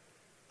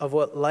of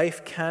what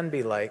life can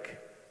be like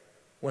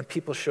when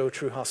people show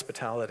true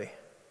hospitality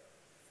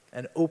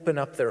and open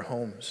up their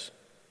homes.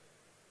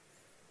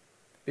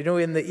 You know,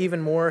 in the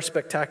even more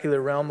spectacular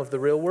realm of the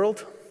real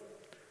world,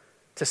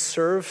 to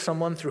serve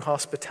someone through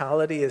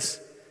hospitality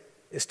is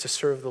to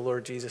serve the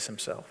Lord Jesus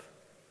himself.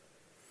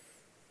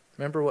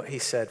 Remember what he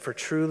said, "For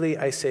truly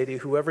I say to you,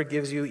 whoever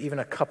gives you even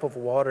a cup of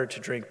water to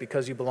drink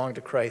because you belong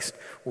to Christ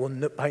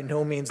will by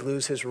no means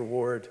lose his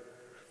reward."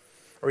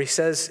 Or he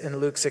says in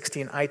Luke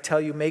 16, "I tell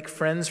you, make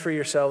friends for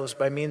yourselves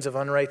by means of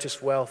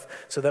unrighteous wealth,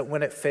 so that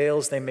when it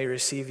fails, they may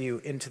receive you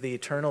into the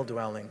eternal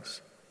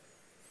dwellings."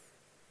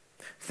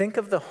 Think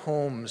of the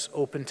homes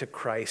open to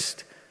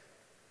Christ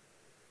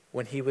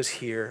when he was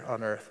here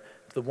on earth,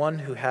 the one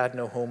who had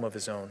no home of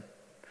his own,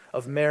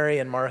 of Mary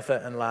and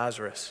Martha and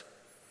Lazarus,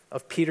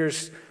 of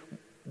Peter's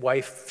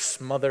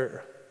wife's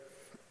mother,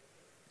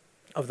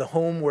 of the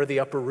home where the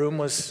upper room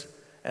was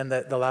and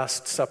that the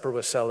Last Supper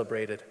was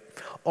celebrated.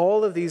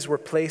 All of these were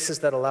places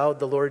that allowed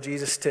the Lord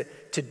Jesus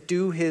to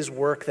do his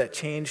work that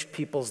changed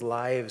people's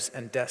lives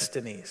and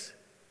destinies.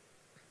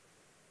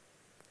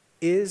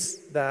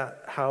 Is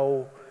that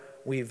how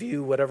we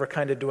view whatever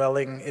kind of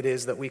dwelling it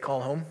is that we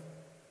call home?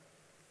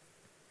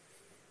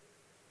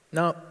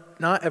 Now,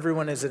 not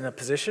everyone is in a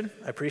position,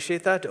 I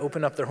appreciate that, to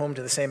open up their home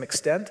to the same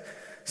extent.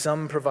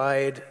 Some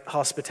provide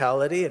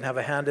hospitality and have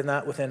a hand in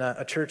that within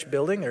a church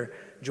building or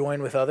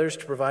join with others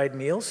to provide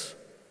meals.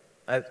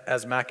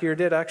 As Machir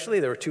did, actually.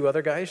 There were two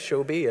other guys,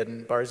 Shobi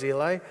and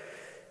Barzillai,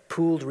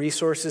 pooled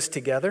resources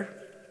together.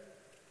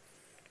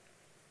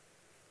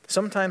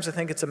 Sometimes I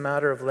think it's a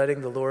matter of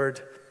letting the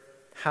Lord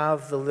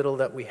have the little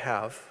that we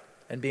have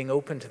and being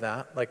open to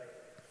that,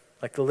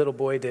 like the little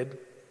boy did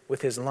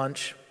with his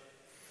lunch,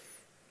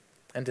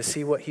 and to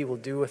see what he will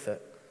do with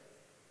it.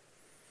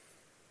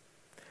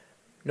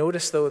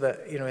 Notice, though,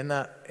 that in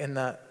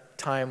that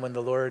time when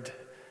the Lord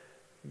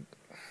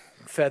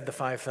fed the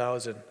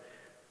 5,000,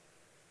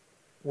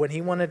 when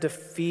he wanted to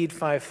feed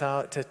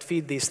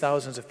these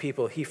thousands of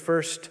people, he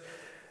first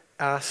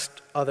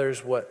asked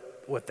others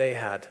what they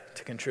had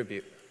to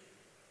contribute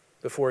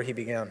before he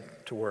began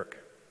to work.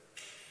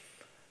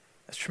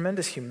 That's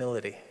tremendous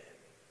humility.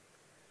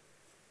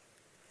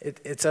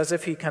 It's as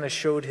if he kind of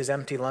showed his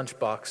empty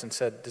lunchbox and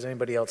said, "Does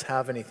anybody else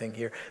have anything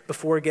here?"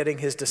 before getting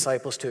his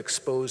disciples to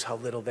expose how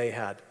little they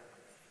had.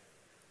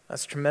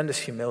 That's tremendous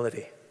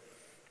humility.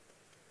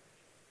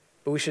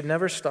 But we should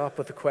never stop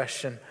with the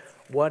question,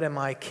 what am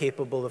I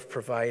capable of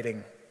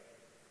providing?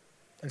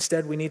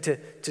 Instead, we need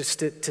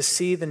to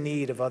see the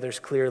need of others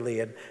clearly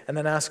and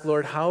then ask,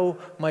 Lord, how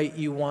might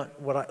you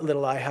want what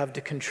little I have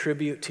to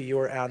contribute to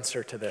your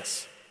answer to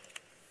this?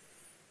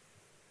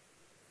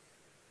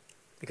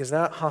 Because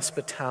that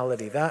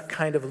hospitality, that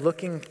kind of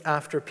looking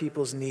after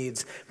people's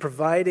needs,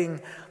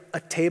 providing a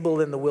table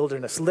in the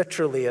wilderness,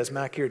 literally as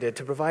Machir did,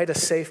 to provide a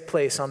safe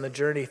place on the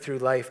journey through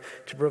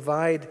life, to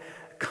provide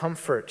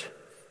comfort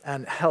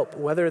and help,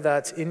 whether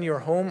that's in your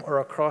home or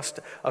across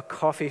a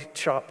coffee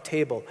shop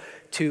table,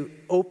 to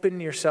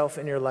open yourself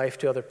in your life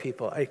to other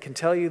people. I can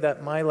tell you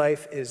that my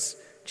life is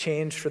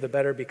changed for the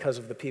better because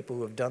of the people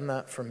who have done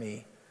that for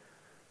me.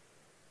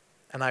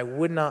 And I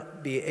would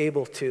not be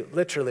able to,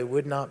 literally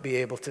would not be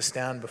able to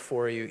stand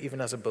before you,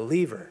 even as a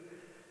believer,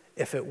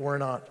 if it were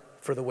not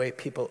for the way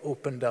people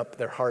opened up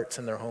their hearts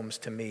and their homes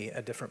to me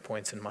at different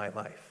points in my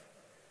life.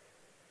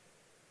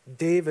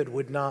 David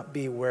would not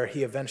be where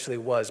he eventually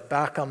was,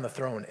 back on the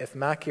throne, if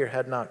Machir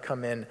had not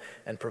come in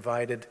and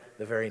provided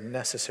the very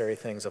necessary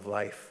things of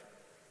life.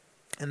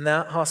 And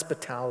that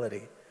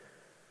hospitality,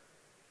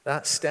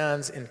 that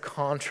stands in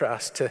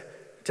contrast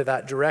to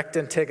that direct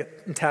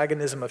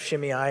antagonism of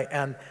Shimei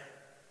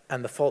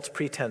and the false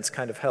pretense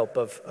kind of help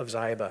of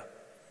Ziba.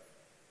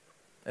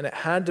 And it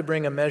had to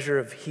bring a measure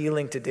of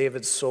healing to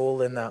David's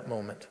soul in that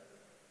moment.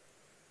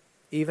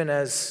 Even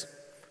as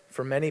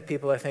for many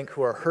people, I think,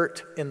 who are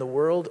hurt in the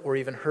world or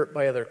even hurt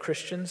by other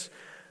Christians,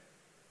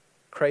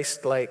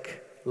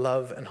 Christ-like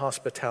love and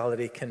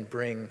hospitality can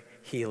bring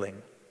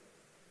healing.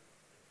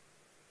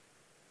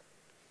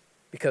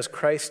 Because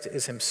Christ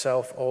is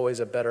himself always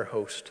a better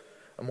host,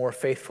 a more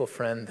faithful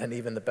friend than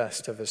even the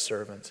best of his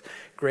servants.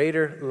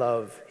 Greater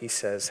love, he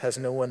says, has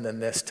no one than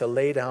this, to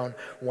lay down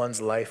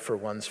one's life for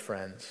one's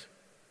friends.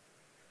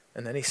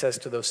 And then he says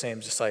to those same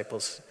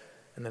disciples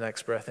in the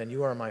next breath, "And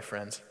you are my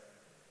friends.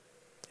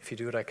 If you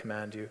do what I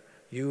command you,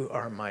 you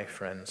are my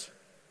friends."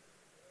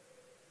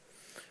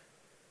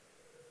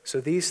 So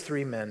these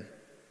three men,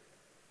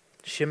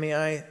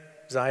 Shimei,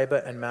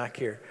 Ziba, and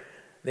Machir,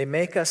 they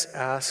make us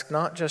ask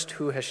not just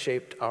who has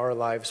shaped our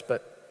lives,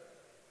 but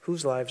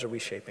whose lives are we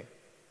shaping?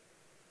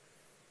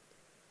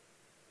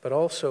 But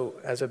also,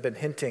 as I've been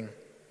hinting,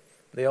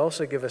 they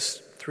also give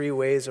us three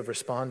ways of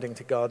responding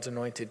to God's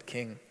anointed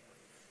king.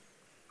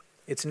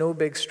 It's no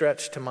big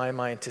stretch to my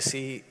mind to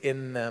see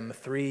in them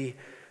three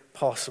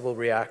possible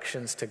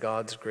reactions to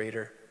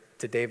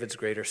David's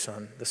greater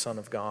son, the Son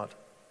of God,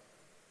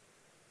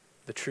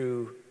 the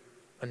true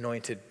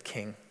anointed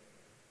king,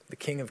 the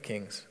King of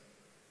Kings.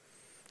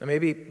 And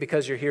maybe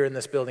because you're here in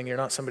this building, you're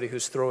not somebody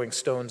who's throwing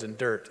stones and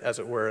dirt, as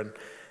it were,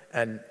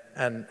 and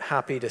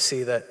happy to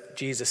see that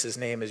Jesus'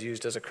 name is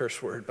used as a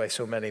curse word by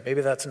so many.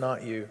 Maybe that's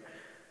not you.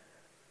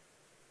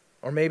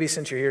 Or maybe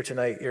since you're here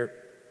tonight,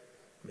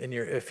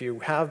 if you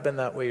have been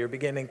that way, you're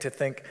beginning to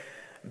think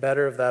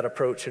better of that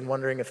approach and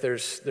wondering if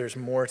there's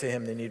more to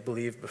him than you'd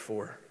believed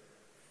before.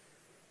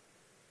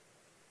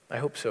 I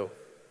hope so,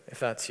 if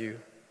that's you.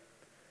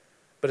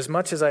 But as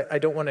much as I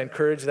don't want to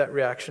encourage that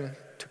reaction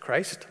to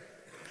Christ,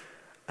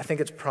 I think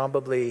it's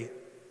probably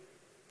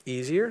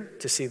easier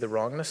to see the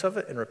wrongness of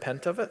it and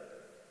repent of it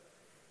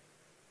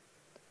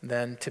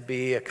than to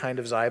be a kind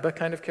of Ziba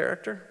kind of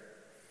character.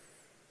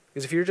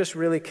 Because if you're just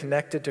really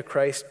connected to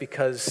Christ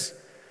because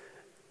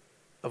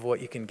of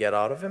what you can get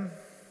out of him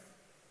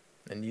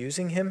and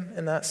using him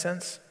in that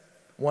sense,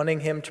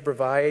 wanting him to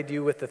provide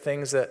you with the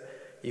things that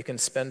you can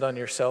spend on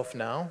yourself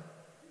now,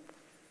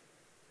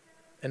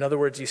 in other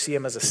words, you see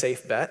him as a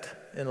safe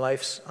bet in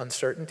life's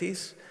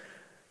uncertainties,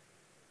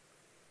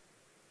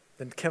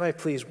 then can I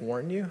please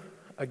warn you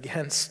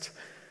against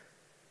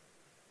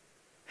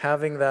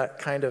having that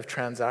kind of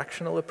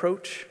transactional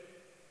approach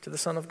to the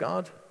Son of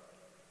God?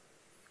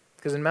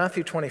 Because in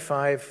Matthew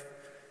 25,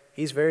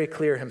 he's very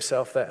clear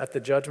himself that at the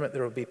judgment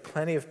there will be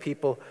plenty of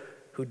people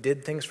who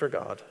did things for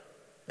God,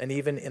 and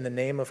even in the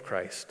name of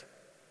Christ.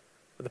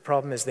 But the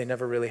problem is they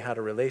never really had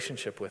a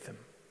relationship with him.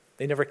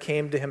 They never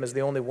came to him as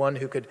the only one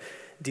who could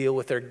deal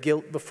with their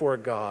guilt before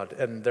God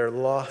and their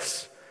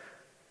loss.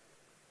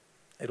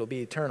 It'll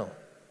be eternal.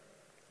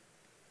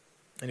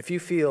 And if you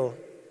feel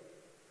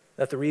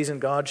that the reason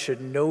God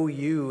should know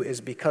you is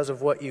because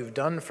of what you've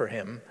done for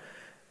him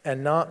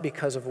and not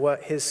because of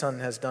what his Son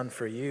has done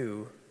for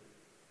you,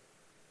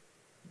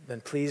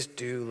 then please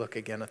do look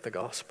again at the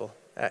gospel,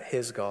 at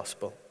his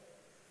gospel.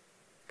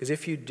 Because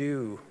if you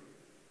do,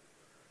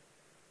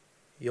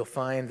 you'll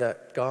find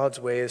that God's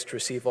way is to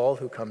receive all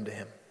who come to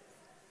him,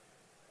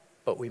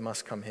 but we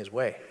must come his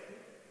way.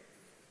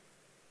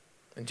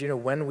 And do you know,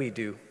 when we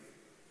do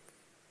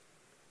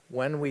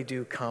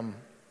come,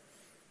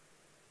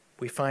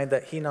 we find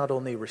that he not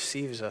only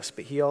receives us,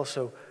 but he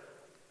also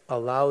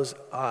allows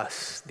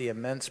us the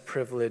immense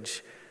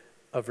privilege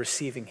of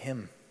receiving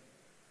him,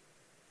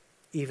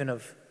 even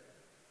of,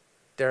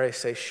 dare I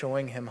say,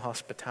 showing him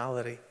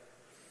hospitality.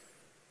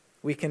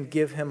 We can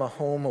give him a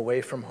home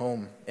away from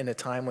home in a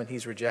time when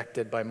he's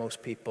rejected by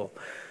most people.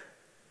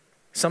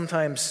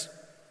 Sometimes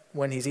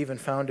when he's even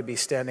found to be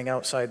standing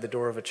outside the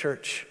door of a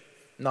church,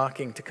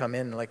 knocking to come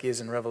in like he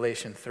is in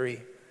Revelation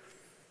 3.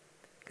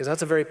 Because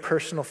that's a very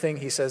personal thing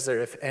he says there.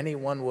 If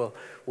anyone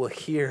will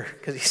hear,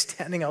 because he's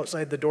standing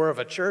outside the door of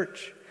a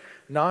church,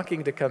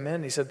 knocking to come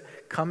in. He said,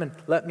 come and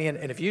let me in.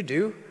 And if you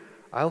do,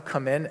 I'll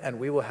come in and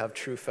we will have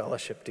true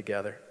fellowship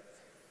together.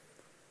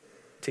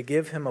 To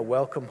give him a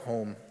welcome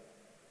home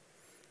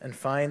and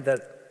find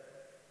that,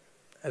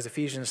 as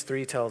Ephesians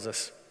 3 tells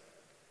us,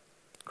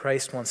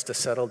 Christ wants to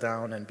settle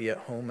down and be at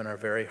home in our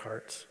very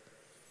hearts,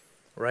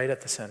 right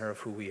at the center of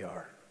who we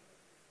are.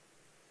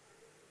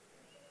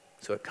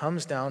 So it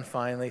comes down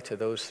finally to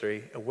those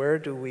three. Where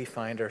do we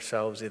find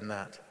ourselves in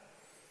that?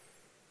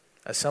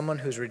 As someone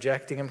who's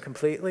rejecting him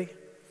completely,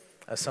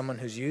 as someone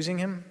who's using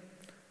him,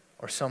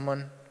 or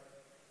someone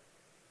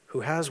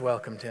who has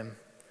welcomed him,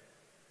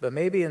 but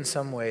maybe in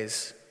some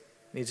ways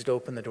needs to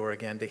open the door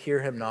again, to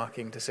hear him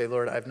knocking, to say,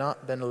 Lord, I've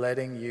not been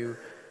letting you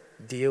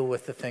deal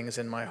with the things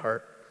in my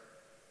heart.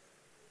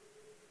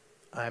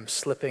 I'm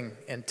slipping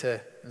into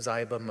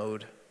Ziba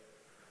mode.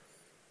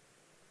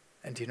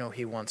 And you know,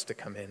 he wants to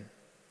come in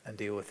and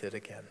deal with it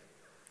again.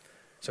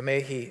 So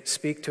may he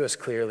speak to us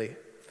clearly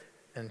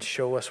and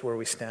show us where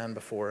we stand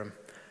before him.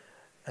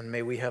 And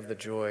may we have the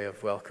joy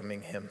of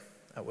welcoming him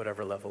at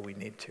whatever level we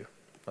need to.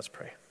 Let's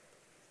pray.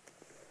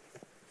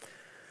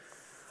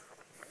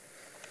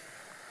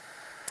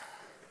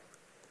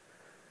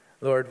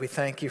 Lord, we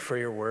thank you for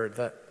your word,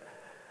 that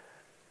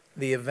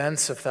the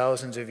events of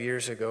thousands of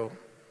years ago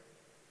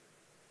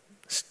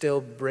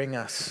still bring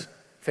us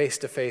face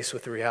to face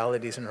with the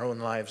realities in our own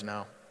lives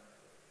now.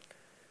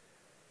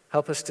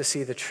 Help us to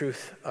see the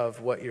truth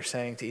of what you're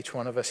saying to each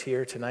one of us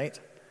here tonight.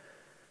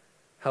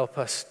 Help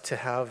us to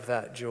have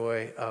that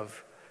joy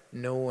of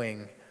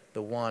knowing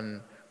the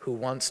one who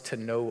wants to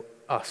know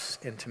us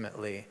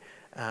intimately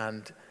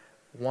and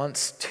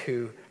wants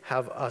to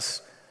have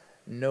us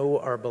know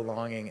our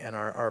belonging and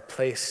our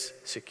place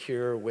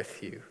secure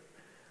with you.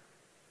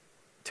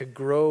 To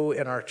grow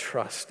in our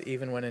trust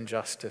even when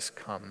injustice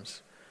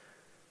comes.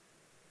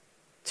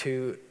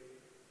 To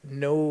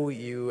know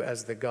you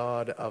as the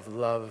God of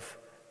love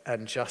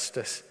and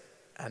justice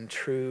and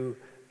true,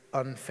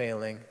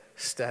 unfailing,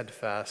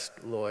 steadfast,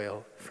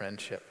 loyal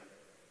friendship.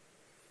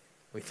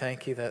 We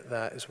thank you that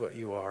that is what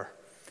you are,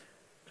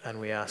 and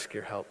we ask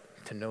your help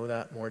to know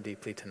that more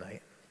deeply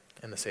tonight.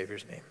 In the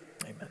Savior's name,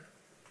 amen.